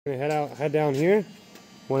We're gonna head down here.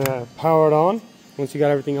 Want to power it on. Once you got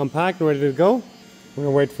everything unpacked and ready to go, we're gonna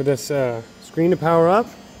wait for this screen to power up.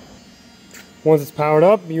 Once it's powered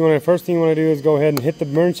up, first thing you want to do is go ahead and hit the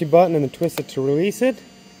emergency button and then twist it to release it.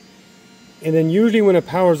 And then usually when it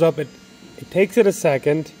powers up, it takes it a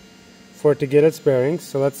second for it to get its bearings.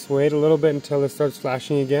 So let's wait a little bit until it starts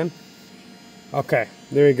flashing again. Okay,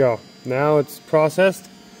 there you go. Now it's processed.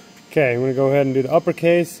 Okay, I'm gonna go ahead and do the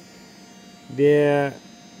uppercase. The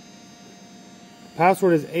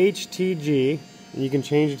password is HTG. You can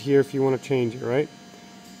change it here if you want to change it, right?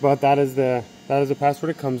 But that is the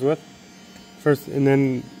password it comes with. First, and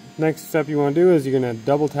then next step you want to do is you're gonna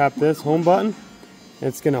double tap this home button. And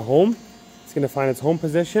it's gonna home. It's gonna find its home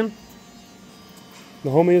position.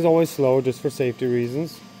 The homing is always slow just for safety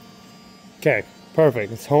reasons. Okay,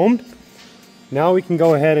 perfect. It's homed. Now we can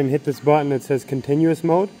go ahead and hit this button that says continuous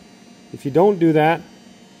mode. If you don't do that,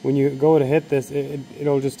 when you go to hit this,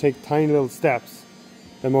 it'll just take tiny little steps,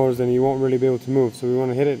 the motors, and you won't really be able to move. So we want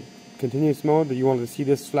to hit it continuous mode. That you want to see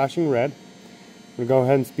this flashing red. We'll go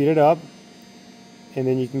ahead and speed it up, and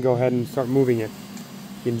then you can go ahead and start moving it.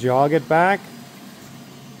 You can jog it back.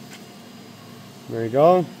 There you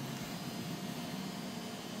go.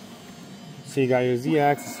 So you got your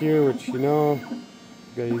Z-axis here, which you know.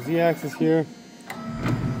 You got your Z-axis here,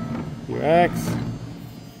 your X,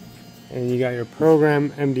 and you got your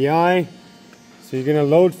program MDI. So you're gonna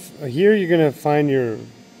load here. You're gonna find your.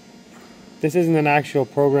 This isn't an actual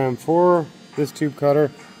program for this tube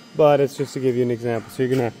cutter, but it's just to give you an example. So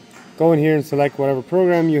you're gonna go in here and select whatever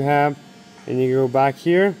program you have, and you go back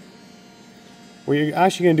here. What you're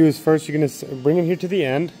actually gonna do is first you're gonna bring it here to the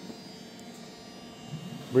end.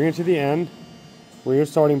 Bring it to the end, where your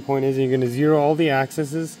starting point is. And you're gonna zero all the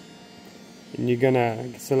axes, and you're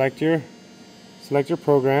gonna select your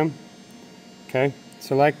program. Okay,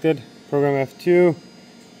 selected, program F2,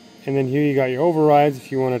 and then here you got your overrides if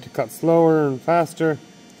you want it to cut slower and faster.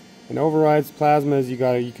 And overrides, plasmas, you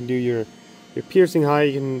can do your piercing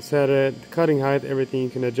height, you can set it, the cutting height, everything you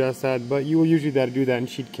can adjust that, but you will usually do that in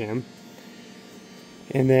sheet cam.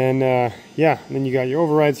 And then yeah, and then you got your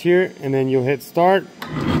overrides here, and then you'll hit start,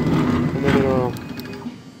 and then it'll.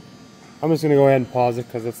 I'm just gonna go ahead and pause it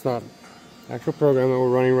because it's not the actual program that we're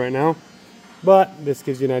running right now, but this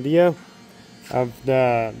gives you an idea of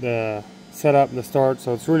the setup and the start.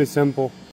 So it's really simple.